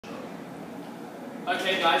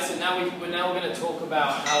Okay guys, so we're now going to talk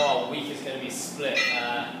about how our week is going to be split.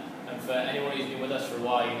 And for anyone who's been with us for a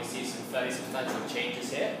while, you're going to see some fairly substantial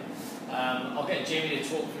changes here. I'll get Jamie to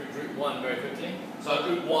talk through Group 1 very quickly. So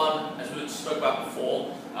Group 1, as we spoke about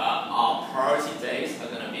before, our priority days are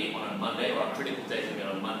going to be on a Monday, or our critical days are going to be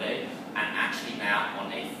on a Monday, and actually now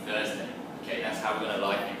on a Thursday. Okay, that's how we're going to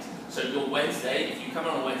like it. So your Wednesday, if you come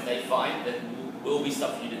in on a Wednesday, fine, there will be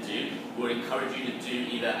stuff for you to do. We'll encourage you to do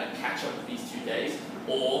either a catch-up of these 2 days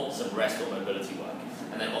or some rest or mobility work.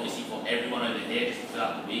 And then obviously for everyone over here, just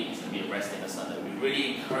throughout the week, it's going to be a rest day on a Sunday. We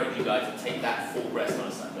really encourage you guys to take that full rest on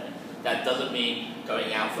a Sunday. That doesn't mean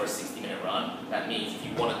going out for a 60-minute run. That means if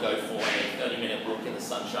you want to go for a 30-minute walk in the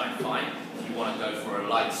sunshine, fine. If you want to go for a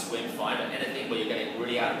light swim, fine. But anything where you're getting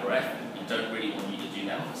really out of breath, we don't really want you to do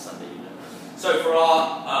that on a Sunday either. So for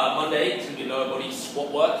our Monday, it's going to be lower body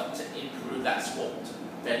squat work to improve that squat to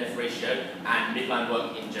deadlift ratio and midline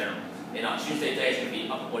work in general. In our Tuesday day, it's going to be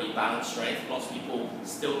upper body balance strength. Lots of people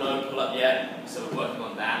still no pull-up yet, so we're working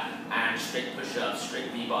on that. And straight push-ups,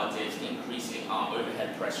 straight V-bar dips, increasing our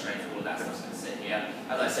overhead press strength. All of that stuff's going to sit here.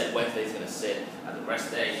 As I said, Wednesday's going to sit as a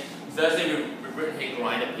rest day. Thursday, we've written here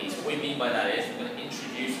grinder piece. What we mean by that is we're going to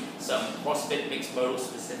introduce some CrossFit mixed modal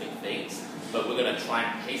specific things, but we're going to try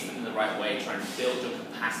and pace them in the right way, try and build your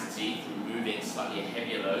capacity through moving slightly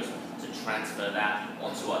heavier loads to transfer that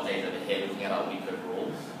onto our days over here, looking at our week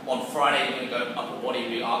overall. On Friday, we're going to go upper body.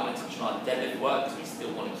 We are going to touch on our deadlift work because we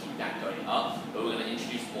still want to keep that going up, but we're going to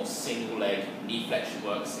introduce more single leg knee flexion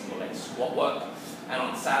work, single leg squat work. And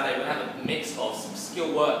on Saturday, we're going to have a mix of some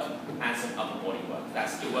skill work and some upper body work. That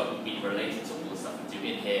skill work will be related to all the stuff we do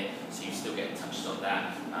in here, so you still get touched on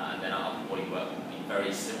that. And then our upper body work will be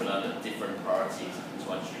very similar, but different priorities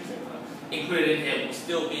to our Tuesday work. Included in here will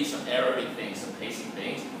still be some aerobic things, some pacing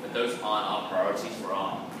things, but those aren't our priorities for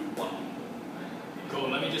our Group 1. Cool,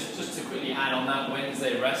 let me just to quickly add on that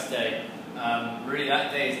Wednesday rest day. Really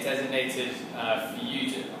that day is designated for you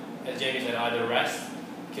to, as Jamie said, either rest.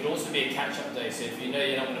 It can also be a catch-up day, so if you know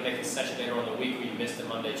you're not going to make a session later on in the week or you missed a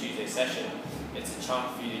Monday, Tuesday session, it's a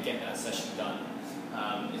chance for you to get that session done.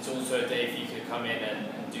 It's also a day for you to come in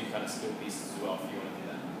and do kind of skill pieces as well if you want to do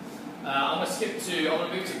that. I'm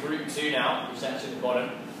going to move to Group 2 now, which is actually at the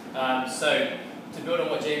bottom. So to build on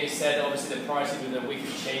what Jamie said, obviously the priorities within the week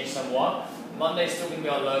have changed somewhat. Monday's still going to be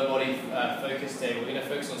our lower body focus day. We're going to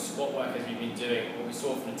focus on squat work as we've been doing. What we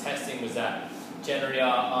saw from the testing was that generally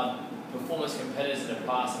our performance competitors in the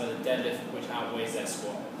past have had a deadlift which outweighs their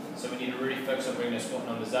squat. So we need to really focus on bringing those squat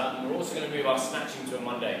numbers up. And we're also going to move our snatching to a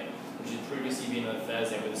Monday, which has previously been on a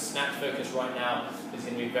Thursday. With the snatch focus right now is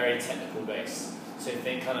going to be very technical based. So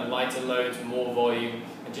think kind of lighter loads, more volume,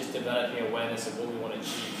 and just developing awareness of what we want to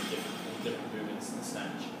achieve with different movements in the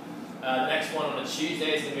snatch. The next one on a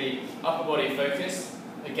Tuesday is going to be upper body focused.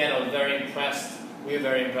 Again, we were very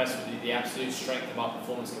impressed with the absolute strength of our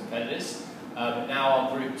performance competitors. But now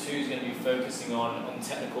our Group 2 is going to be focusing on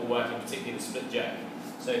technical work, and particularly the split jerk.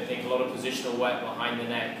 So think a lot of positional work behind the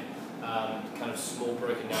neck, kind of small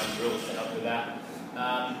broken down drills to help with that.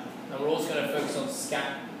 And we're also going to focus on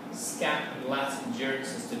scap and lat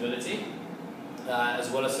endurance and stability, as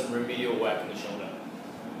well as some remedial work in the shoulder.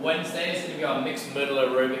 Wednesday is going to be our mixed modal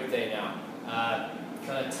aerobic day now.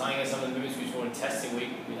 Kind of tying in some of the movements we saw in testing week,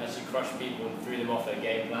 we actually crushed people and threw them off their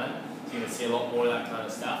game plan. So you're going to see a lot more of that kind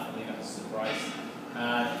of stuff. I think that's a surprise.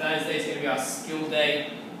 Thursday is going to be our skill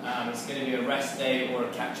day. It's going to be a rest day or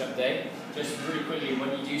a catch-up day. Just really quickly,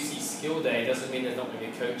 when you do see skill day, it doesn't mean there's not going to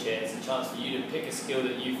be a coach here. It's a chance for you to pick a skill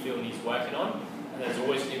that you feel needs working on, and there's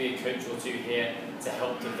always going to be a coach or two here to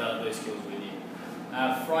help develop those skills with you.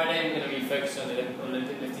 Friday, we're going to be focused on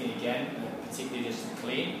Olympic lifting again, particularly just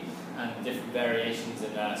clean and different variations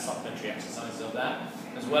and supplementary exercises of that,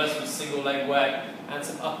 as well as some single leg work and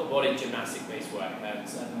some upper body gymnastic based work. At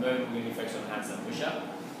the moment, we're going to be focused on handstand push-up.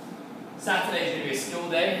 Saturday is going to be a skill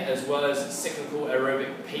day, as well as cyclical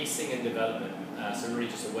aerobic pacing and development. So really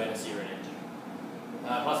just awareness of your energy.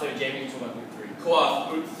 Pass over to Jamie to talk about Group 3. Cool.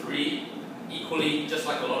 Group 3, equally, just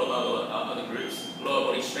like a lot of other groups, lower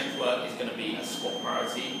body strength work is going to be a squat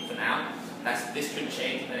priority for now. This could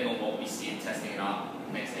change depending on what we see in testing in our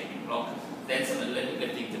next 8-week block. Then some Olympic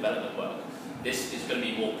lifting development work. This is going to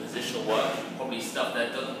be more positional work, probably stuff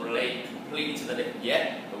that doesn't relate completely to the lift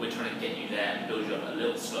yet, but we're trying to get you there and build you up a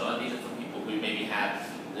little slower. These are for people who maybe have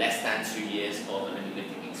less than 2 years of Olympic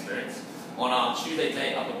lifting experience. On our Tuesday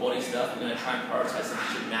day upper body stuff, we're going to try and prioritize some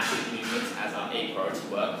gymnastic movements as our A priority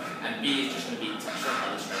work, and B is just going to be touch on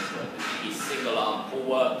other strength work. This could be single arm pull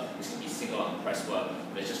work, this could be single arm press work,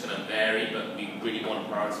 but it's just going to vary, but we really want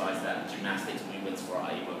to prioritize that gymnastics movements for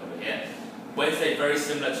our A work over here. Wednesday, very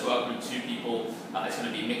similar to our group 2 people. It's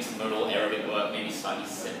going to be mixed modal aerobic work, maybe slightly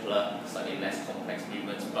simpler, slightly less complex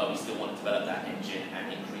movements, but we still want to develop that engine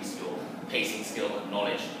and increase your pacing skill and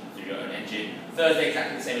knowledge through your own engine. Thursday,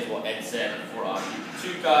 exactly the same as what Ed said for our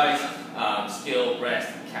group 2 guys. Skill,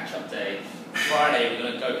 rest, catch-up day. Friday, we're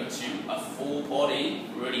going to go into a full body,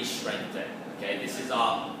 really strength day. Okay, this is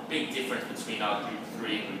our big difference between our group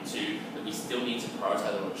 3 and group 2, that we still need to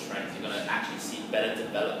prioritize our strength. You're going to actually see better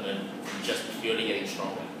development from just purely getting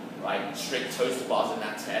stronger, right? Strict toes to bars in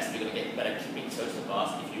that test, you're going to get better keeping toes to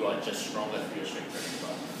bars if you are just stronger through your strict toes to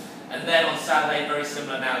bars. And then on Saturday, very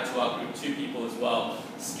similar now to our group 2 people as well,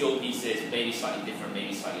 skill pieces, maybe slightly different,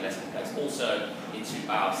 maybe slightly less complex, also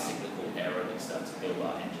into our cyclical aerobic stuff to build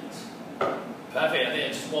our engines. Perfect. I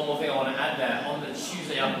think just one more thing I want to add there. On the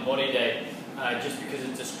Tuesday upper body day, just because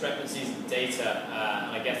of discrepancies in data,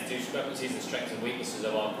 and I guess discrepancies in strengths and weaknesses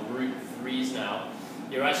of our group 3s now,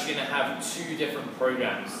 you're actually going to have 2 different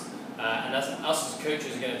programs. And us as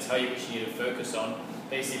coaches are going to tell you which you need to focus on.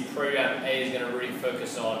 Basically, program A is going to really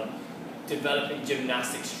focus on developing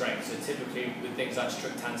gymnastic strength, so typically with things like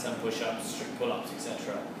strict handstand push-ups, strict pull-ups,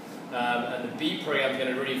 etc. And the B program is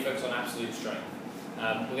going to really focus on absolute strength.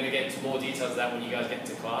 We're going to get into more details of that when you guys get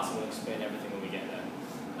into class, and we'll explain everything when we get there.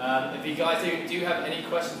 If you guys do have any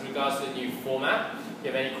questions in regards to the new format, if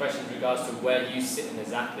you have any questions in regards to where you sit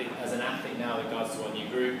as an athlete now in regards to our new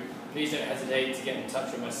group, please don't hesitate to get in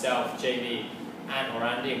touch with myself, Jamie, and or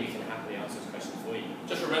Andy, and we can happily answer those questions for you.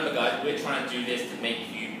 Just remember, guys, we're trying to do this to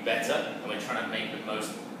make you better, and we're trying to make the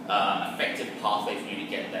most effective pathway for you to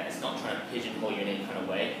get there. It's not trying to pigeonhole you in any kind of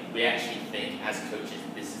way. We actually think, as coaches,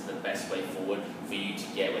 this is the best way forward for you to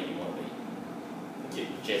get where you want to be. Thank you.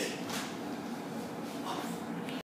 Cheers.